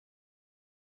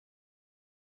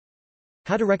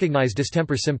How to recognize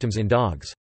distemper symptoms in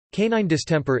dogs. Canine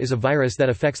distemper is a virus that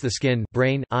affects the skin,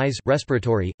 brain, eyes,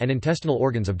 respiratory, and intestinal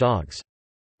organs of dogs.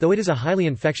 Though it is a highly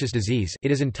infectious disease,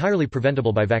 it is entirely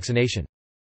preventable by vaccination.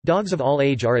 Dogs of all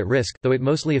age are at risk, though it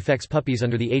mostly affects puppies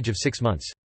under the age of 6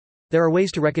 months. There are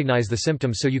ways to recognize the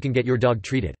symptoms so you can get your dog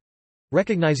treated.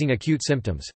 Recognizing acute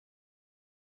symptoms.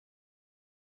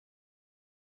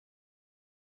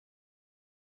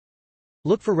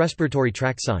 Look for respiratory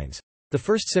tract signs. The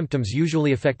first symptoms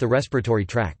usually affect the respiratory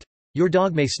tract. Your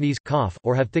dog may sneeze, cough,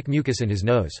 or have thick mucus in his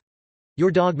nose.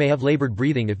 Your dog may have labored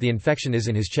breathing if the infection is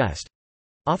in his chest.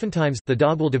 Oftentimes, the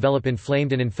dog will develop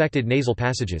inflamed and infected nasal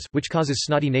passages, which causes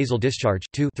snotty nasal discharge.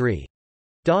 2, 3.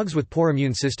 Dogs with poor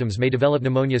immune systems may develop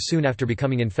pneumonia soon after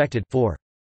becoming infected. 4.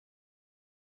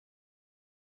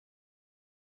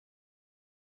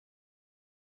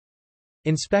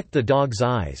 Inspect the dog's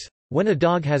eyes. When a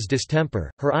dog has distemper,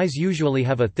 her eyes usually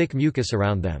have a thick mucus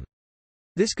around them.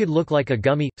 This could look like a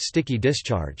gummy, sticky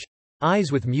discharge.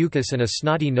 Eyes with mucus and a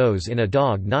snotty nose in a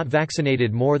dog not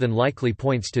vaccinated more than likely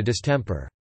points to distemper.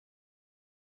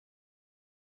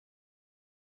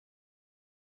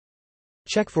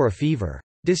 Check for a fever.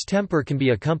 Distemper can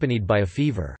be accompanied by a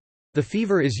fever. The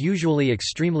fever is usually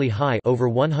extremely high, over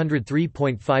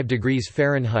 103.5 degrees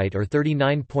Fahrenheit or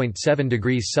 39.7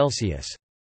 degrees Celsius.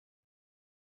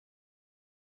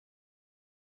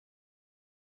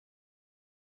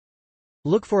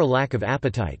 Look for a lack of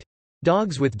appetite.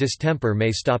 Dogs with distemper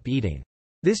may stop eating.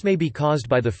 This may be caused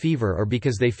by the fever or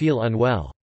because they feel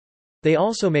unwell. They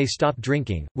also may stop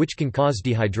drinking, which can cause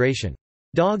dehydration.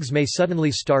 Dogs may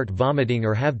suddenly start vomiting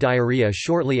or have diarrhea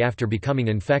shortly after becoming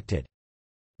infected.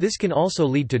 This can also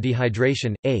lead to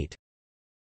dehydration. 8.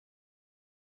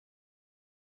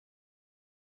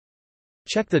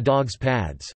 Check the dog's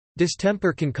pads.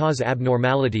 Distemper can cause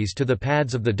abnormalities to the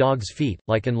pads of the dog's feet,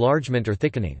 like enlargement or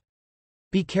thickening.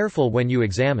 Be careful when you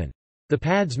examine. The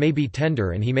pads may be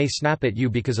tender and he may snap at you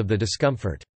because of the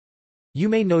discomfort. You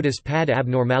may notice pad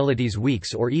abnormalities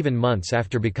weeks or even months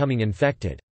after becoming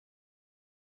infected.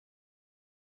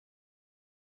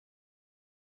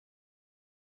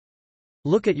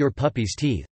 Look at your puppy's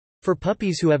teeth. For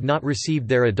puppies who have not received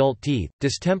their adult teeth,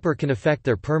 distemper can affect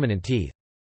their permanent teeth.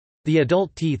 The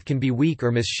adult teeth can be weak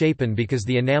or misshapen because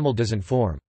the enamel doesn't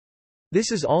form.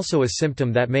 This is also a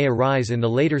symptom that may arise in the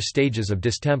later stages of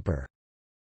distemper.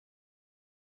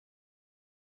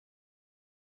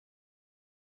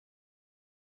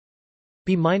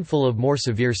 Be mindful of more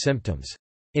severe symptoms.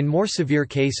 In more severe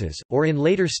cases, or in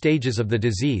later stages of the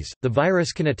disease, the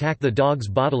virus can attack the dog's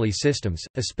bodily systems,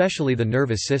 especially the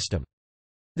nervous system.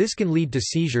 This can lead to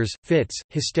seizures, fits,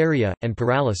 hysteria, and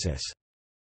paralysis.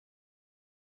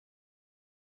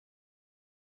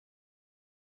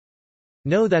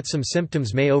 Know that some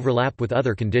symptoms may overlap with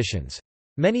other conditions.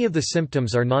 Many of the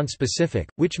symptoms are nonspecific,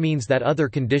 which means that other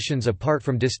conditions apart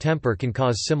from distemper can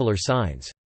cause similar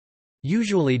signs.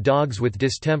 Usually dogs with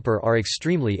distemper are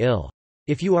extremely ill.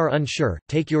 If you are unsure,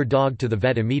 take your dog to the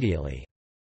vet immediately.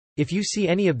 If you see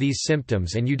any of these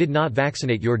symptoms and you did not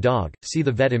vaccinate your dog, see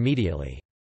the vet immediately.